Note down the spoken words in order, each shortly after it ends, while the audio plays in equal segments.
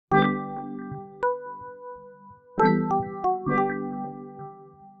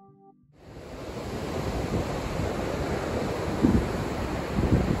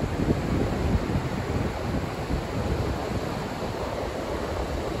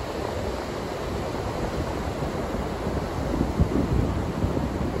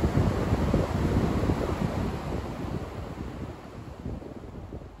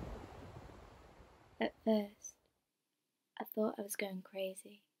I was going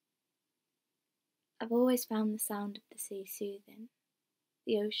crazy. I've always found the sound of the sea soothing,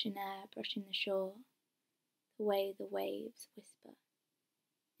 the ocean air brushing the shore, the way the waves whisper,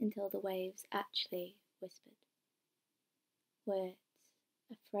 until the waves actually whispered. Words,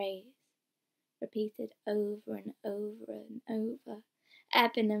 a phrase, repeated over and over and over,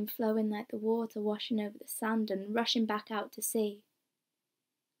 ebbing and flowing like the water washing over the sand and rushing back out to sea.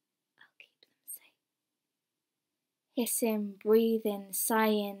 I'll keep them safe. Hissing, breathing,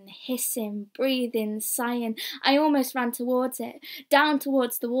 sighing, hissing, breathing, sighing. I almost ran towards it, down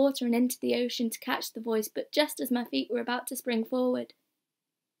towards the water and into the ocean to catch the voice, but just as my feet were about to spring forward,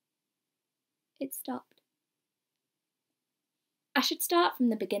 it stopped. I should start from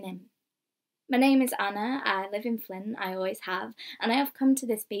the beginning. My name is Anna, I live in Flint, I always have, and I have come to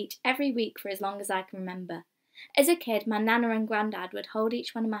this beach every week for as long as I can remember. As a kid, my nana and granddad would hold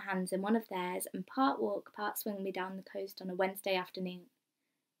each one of my hands in one of theirs and part walk, part swing me down the coast on a Wednesday afternoon.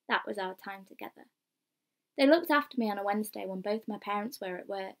 That was our time together. They looked after me on a Wednesday when both my parents were at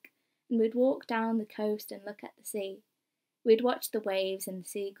work, and we'd walk down the coast and look at the sea. We'd watch the waves and the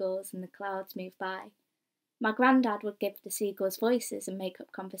seagulls and the clouds move by. My granddad would give the seagulls voices and make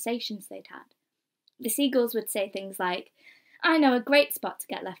up conversations they'd had. The seagulls would say things like, "I know a great spot to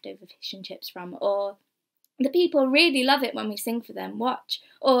get leftover fish and chips from," or "The people really love it when we sing for them, watch,"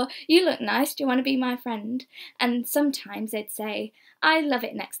 or "You look nice, do you want to be my friend?" And sometimes they'd say, "I love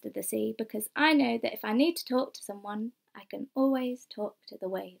it next to the sea because I know that if I need to talk to someone, I can always talk to the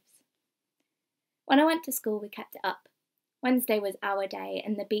waves." When I went to school, we kept it up. Wednesday was our day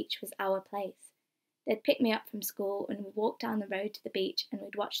and the beach was our place. They'd pick me up from school and we'd walk down the road to the beach and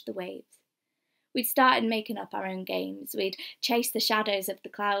we'd watch the waves. We'd started making up our own games. We'd chase the shadows of the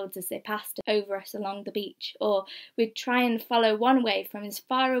clouds as they passed over us along the beach, or we'd try and follow one wave from as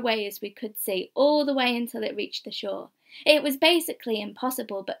far away as we could see, all the way until it reached the shore. It was basically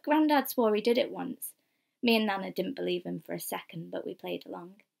impossible, but Grandad swore he did it once. Me and Nana didn't believe him for a second, but we played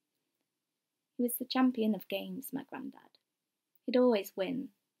along. He was the champion of games, my Grandad. He'd always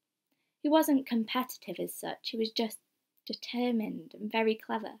win. He wasn't competitive as such, he was just determined and very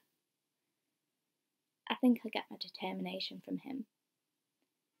clever. I think I get my determination from him.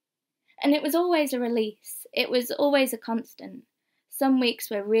 And it was always a release. It was always a constant. Some weeks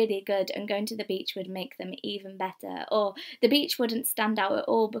were really good and going to the beach would make them even better, or the beach wouldn't stand out at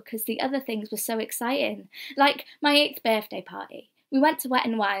all because the other things were so exciting. Like my 8th birthday party. We went to Wet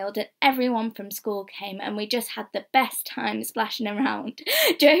n Wild and everyone from school came and we just had the best time splashing around.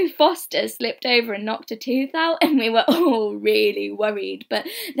 Joe Foster slipped over and knocked a tooth out and we were all really worried, but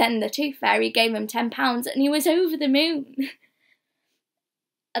then the tooth fairy gave him £10 and he was over the moon.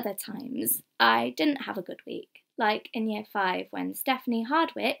 Other times, I didn't have a good week, like in year 5 when Stephanie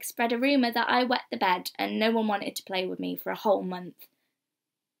Hardwick spread a rumour that I wet the bed and no one wanted to play with me for a whole month.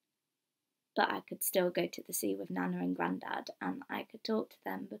 But I could still go to the sea with Nana and Grandad and I could talk to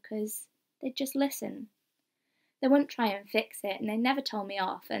them because they'd just listen. They wouldn't try and fix it and they never told me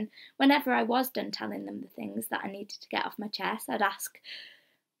off, and whenever I was done telling them the things that I needed to get off my chest, I'd ask,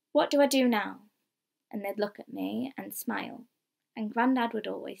 "What do I do now?" And they'd look at me and smile. And Grandad would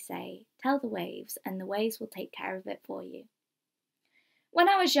always say, "Tell the waves and the waves will take care of it for you." When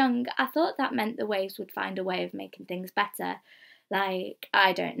I was young, I thought that meant the waves would find a way of making things better. Like,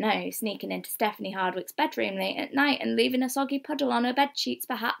 I don't know, sneaking into Stephanie Hardwick's bedroom late at night and leaving a soggy puddle on her bedsheets,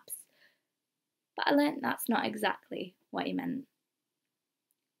 perhaps. But I learnt that's not exactly what he meant.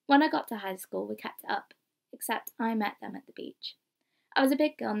 When I got to high school, we kept it up, except I met them at the beach. I was a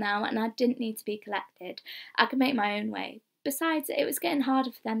big girl now and I didn't need to be collected. I could make my own way. Besides, it was getting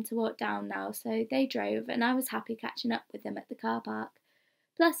harder for them to walk down now, so they drove and I was happy catching up with them at the car park.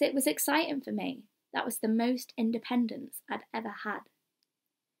 Plus, it was exciting for me. That was the most independence I'd ever had.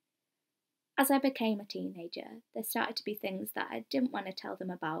 As I became a teenager, there started to be things that I didn't want to tell them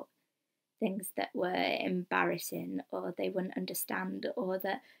about. Things that were embarrassing, or they wouldn't understand, or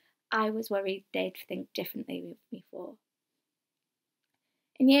that I was worried they'd think differently with me for.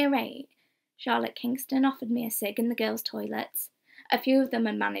 In year 8, Charlotte Kingston offered me a cig in the girls' toilets. A few of them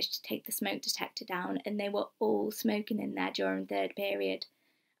had managed to take the smoke detector down, and they were all smoking in there during 3rd period.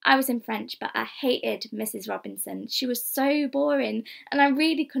 I was in French, but I hated Mrs. Robinson. She was so boring, and I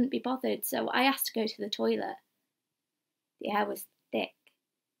really couldn't be bothered, so I asked to go to the toilet. The air was thick.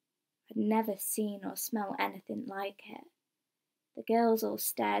 I'd never seen or smelled anything like it. The girls all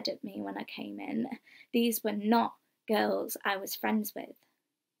stared at me when I came in. These were not girls I was friends with.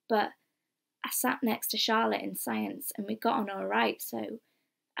 But I sat next to Charlotte in science, and we got on all right, so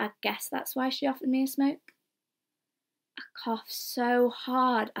I guess that's why she offered me a smoke. I coughed so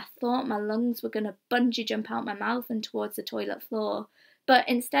hard I thought my lungs were going to bungee jump out my mouth and towards the toilet floor, but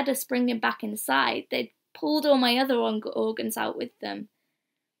instead of springing back inside, they'd pulled all my other organs out with them.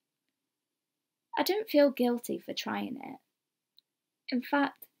 I don't feel guilty for trying it. In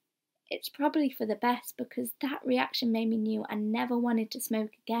fact, it's probably for the best because that reaction made me know I never wanted to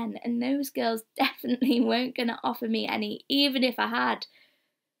smoke again, and those girls definitely weren't going to offer me any, even if I had.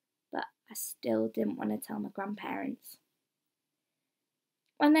 But I still didn't want to tell my grandparents.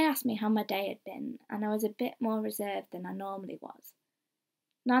 When they asked me how my day had been, and I was a bit more reserved than I normally was,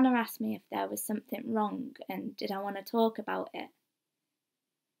 Nana asked me if there was something wrong and did I want to talk about it.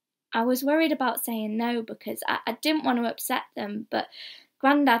 I was worried about saying no because I didn't want to upset them, but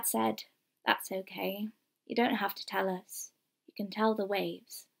Grandad said, "That's okay, you don't have to tell us, you can tell the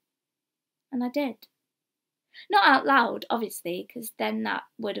waves." And I did. Not out loud, obviously, because then that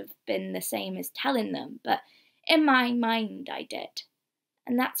would have been the same as telling them, but in my mind I did.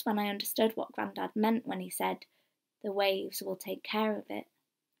 And that's when I understood what Grandad meant when he said, "The waves will take care of it."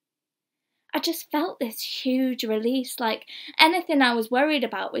 I just felt this huge release, like anything I was worried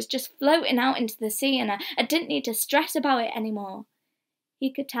about was just floating out into the sea and I didn't need to stress about it anymore.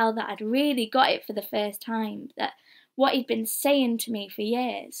 He could tell that I'd really got it for the first time, that what he'd been saying to me for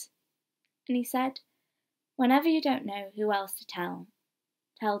years. And he said, "Whenever you don't know who else to tell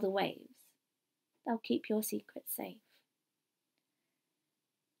the waves. They'll keep your secrets safe."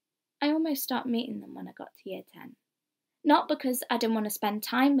 I almost stopped meeting them when I got to year 10. Not because I didn't want to spend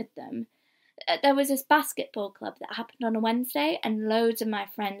time with them. There was this basketball club that happened on a Wednesday and loads of my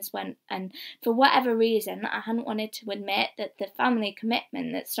friends went, and for whatever reason I hadn't wanted to admit that the family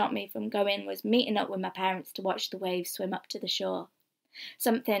commitment that stopped me from going was meeting up with my parents to watch the waves swim up to the shore.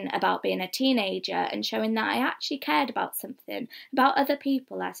 Something about being a teenager and showing that I actually cared about something, about other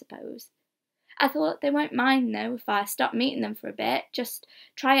people, I suppose. I thought they won't mind though if I stopped meeting them for a bit, just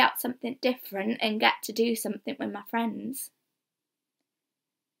try out something different and get to do something with my friends.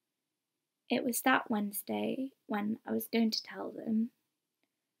 It was that Wednesday when I was going to tell them.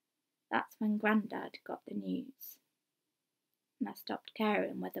 That's when Grandad got the news. And I stopped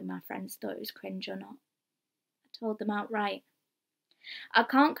caring whether my friends thought it was cringe or not. I told them outright. "I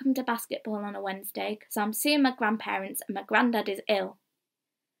can't come to basketball on a Wednesday because I'm seeing my grandparents and my granddad is ill."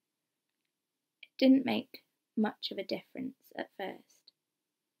 It didn't make much of a difference at first.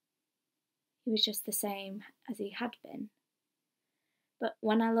 He was just the same as he had been. But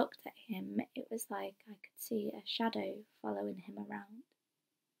when I looked at him, it was like I could see a shadow following him around,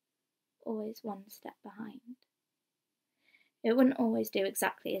 always one step behind. It wouldn't always do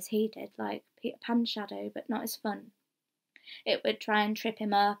exactly as he did, like Peter Pan's shadow, but not as fun. It would try and trip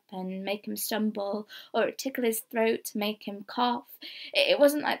him up and make him stumble, or it'd tickle his throat to make him cough. It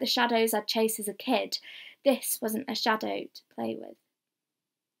wasn't like the shadows I'd chase as a kid. This wasn't a shadow to play with.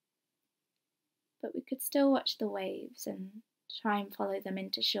 But we could still watch the waves and try and follow them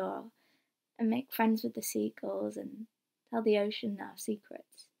into shore and make friends with the seagulls and tell the ocean our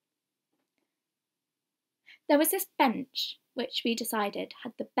secrets. There was this bench which we decided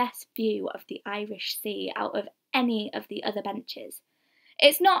had the best view of the Irish Sea out of any of the other benches.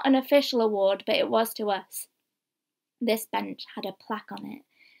 It's not an official award, but it was to us. This bench had a plaque on it.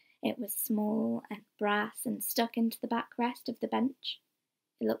 It was small and brass and stuck into the backrest of the bench.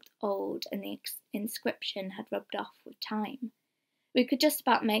 It looked old and the inscription had rubbed off with time. We could just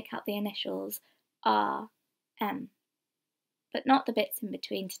about make out the initials R.M., but not the bits in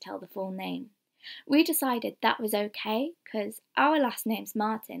between to tell the full name. We decided that was okay because our last name's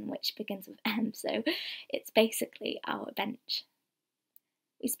Martin, which begins with M, so it's basically our bench.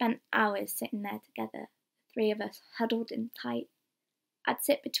 We spent hours sitting there together, the three of us huddled in tight. I'd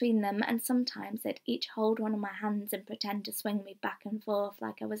sit between them and sometimes they'd each hold one of my hands and pretend to swing me back and forth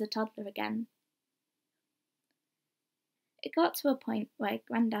like I was a toddler again. It got to a point where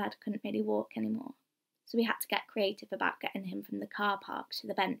Grandad couldn't really walk anymore, so we had to get creative about getting him from the car park to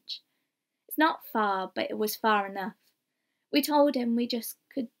the bench. It's not far, but it was far enough. We told him we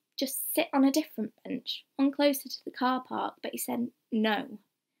could just sit on a different bench, one closer to the car park, but he said no,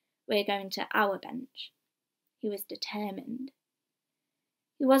 we're going to our bench. He was determined.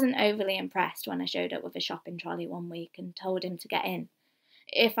 He wasn't overly impressed when I showed up with a shopping trolley one week and told him to get in.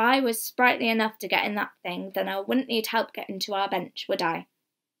 If I was sprightly enough to get in that thing, then I wouldn't need help getting to our bench, would I?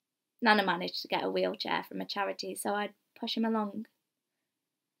 Nana managed to get a wheelchair from a charity, so I'd push him along.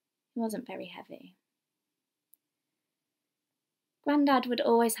 He wasn't very heavy. Grandad would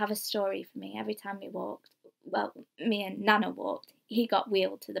always have a story for me every time we walked. Well, me and Nana walked. he got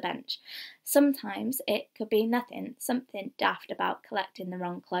wheeled to the bench. Sometimes it could be nothing, something daft about collecting the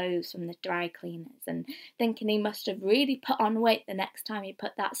wrong clothes from the dry cleaners and thinking he must have really put on weight the next time he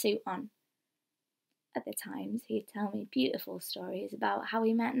put that suit on. Other times he'd tell me beautiful stories about how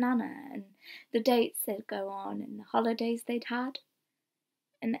he met Nana and the dates they'd go on and the holidays they'd had.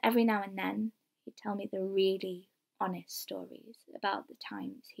 And every now and then he'd tell me the really honest stories about the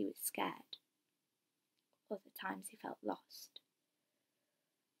times he was scared, or the times he felt lost,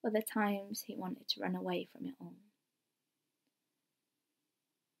 or the times he wanted to run away from it all.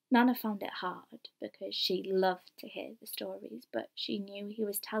 Nana found it hard because she loved to hear the stories, but she knew he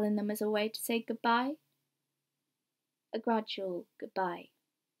was telling them as a way to say goodbye. A gradual goodbye,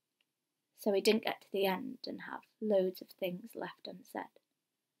 so he didn't get to the end and have loads of things left unsaid.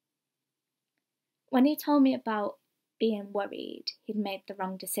 When he told me about being worried he'd made the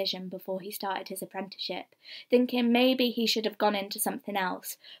wrong decision before he started his apprenticeship, thinking maybe he should have gone into something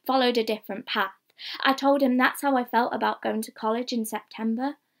else, followed a different path, I told him that's how I felt about going to college in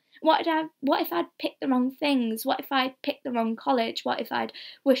September. What if I'd picked the wrong things? What if I'd picked the wrong college? What if I'd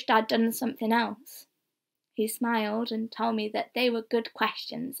wished I'd done something else? He smiled and told me that they were good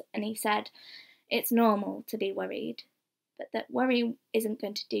questions, and he said it's normal to be worried, but that worry isn't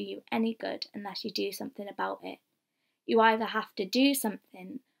going to do you any good unless you do something about it. You either have to do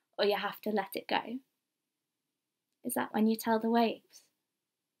something or you have to let it go. Is that when you tell the waves?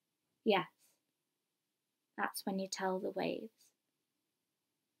 Yes, that's when you tell the waves.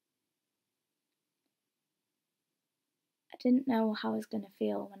 I didn't know how I was going to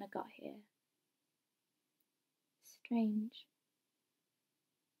feel when I got here. Strange.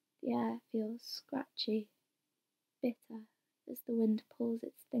 The air feels scratchy, bitter as the wind pulls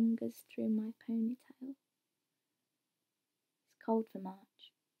its fingers through my ponytail. It's cold for March.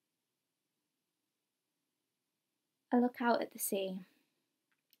 I look out at the sea.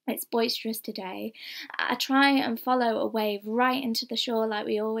 It's boisterous today. I try and follow a wave right into the shore like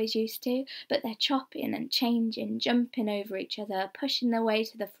we always used to, but they're chopping and changing, jumping over each other, pushing their way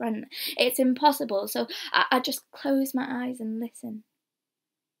to the front. It's impossible, so I just close my eyes and listen,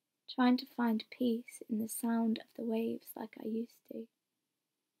 trying to find peace in the sound of the waves like I used to.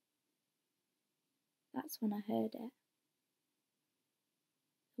 That's when I heard it.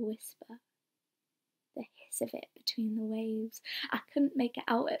 The whisper. The hiss of it between the waves. I couldn't make it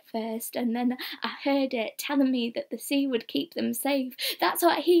out at first, and then I heard it telling me that the sea would keep them safe. That's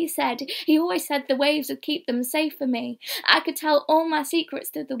what he said. He always said the waves would keep them safe for me. I could tell all my secrets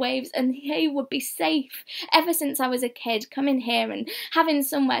to the waves and they would be safe. Ever since I was a kid, coming here and having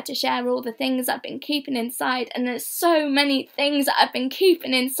somewhere to share all the things I've been keeping inside, and there's so many things that I've been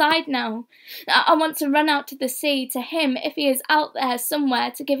keeping inside now. I want to run out to the sea, to him, if he is out there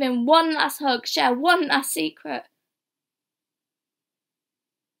somewhere, to give him one last hug, share one last secret.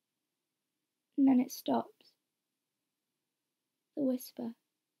 And then it stops. The whisper.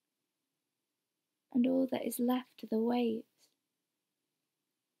 And all that is left are the waves.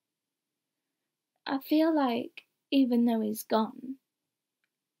 I feel like, even though he's gone,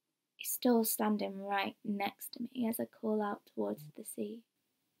 he's still standing right next to me as I call out towards the sea.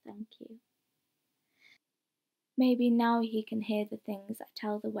 Thank you. Maybe now he can hear the things I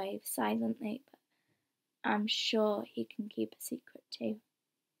tell the waves silently, but I'm sure he can keep a secret too.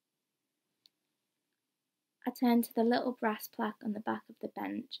 I turned to the little brass plaque on the back of the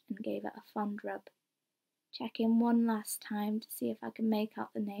bench and gave it a fond rub, checking one last time to see if I could make out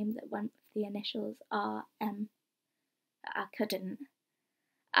the name that went with the initials R.M. I couldn't.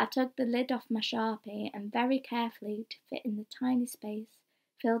 I took the lid off my Sharpie and very carefully, to fit in the tiny space,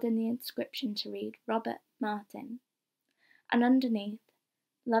 filled in the inscription to read Robert Martin, and underneath,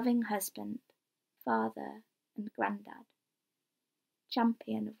 loving husband, father and granddad,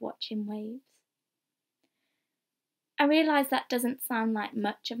 champion of watching waves. I realise that doesn't sound like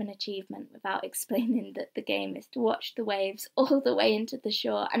much of an achievement without explaining that the game is to watch the waves all the way into the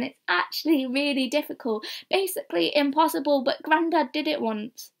shore, and it's actually really difficult, basically impossible, but Grandad did it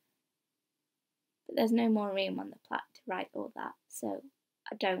once. But there's no more room on the plaque to write all that, so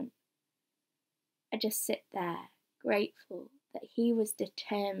I don't. I just sit there, grateful that he was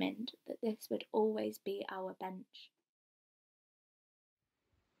determined that this would always be our bench.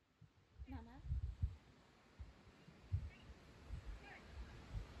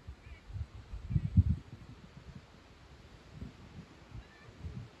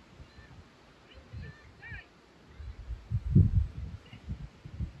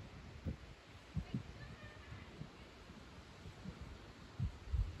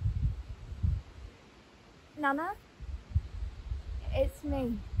 Nana? It's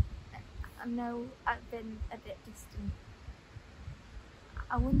me. I know I've been a bit distant.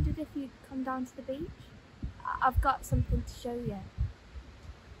 I wondered if you'd come down to the beach. I've got something to show you.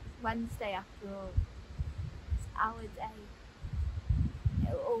 It's Wednesday after all. It's our day.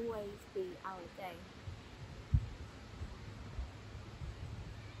 It'll always be our day.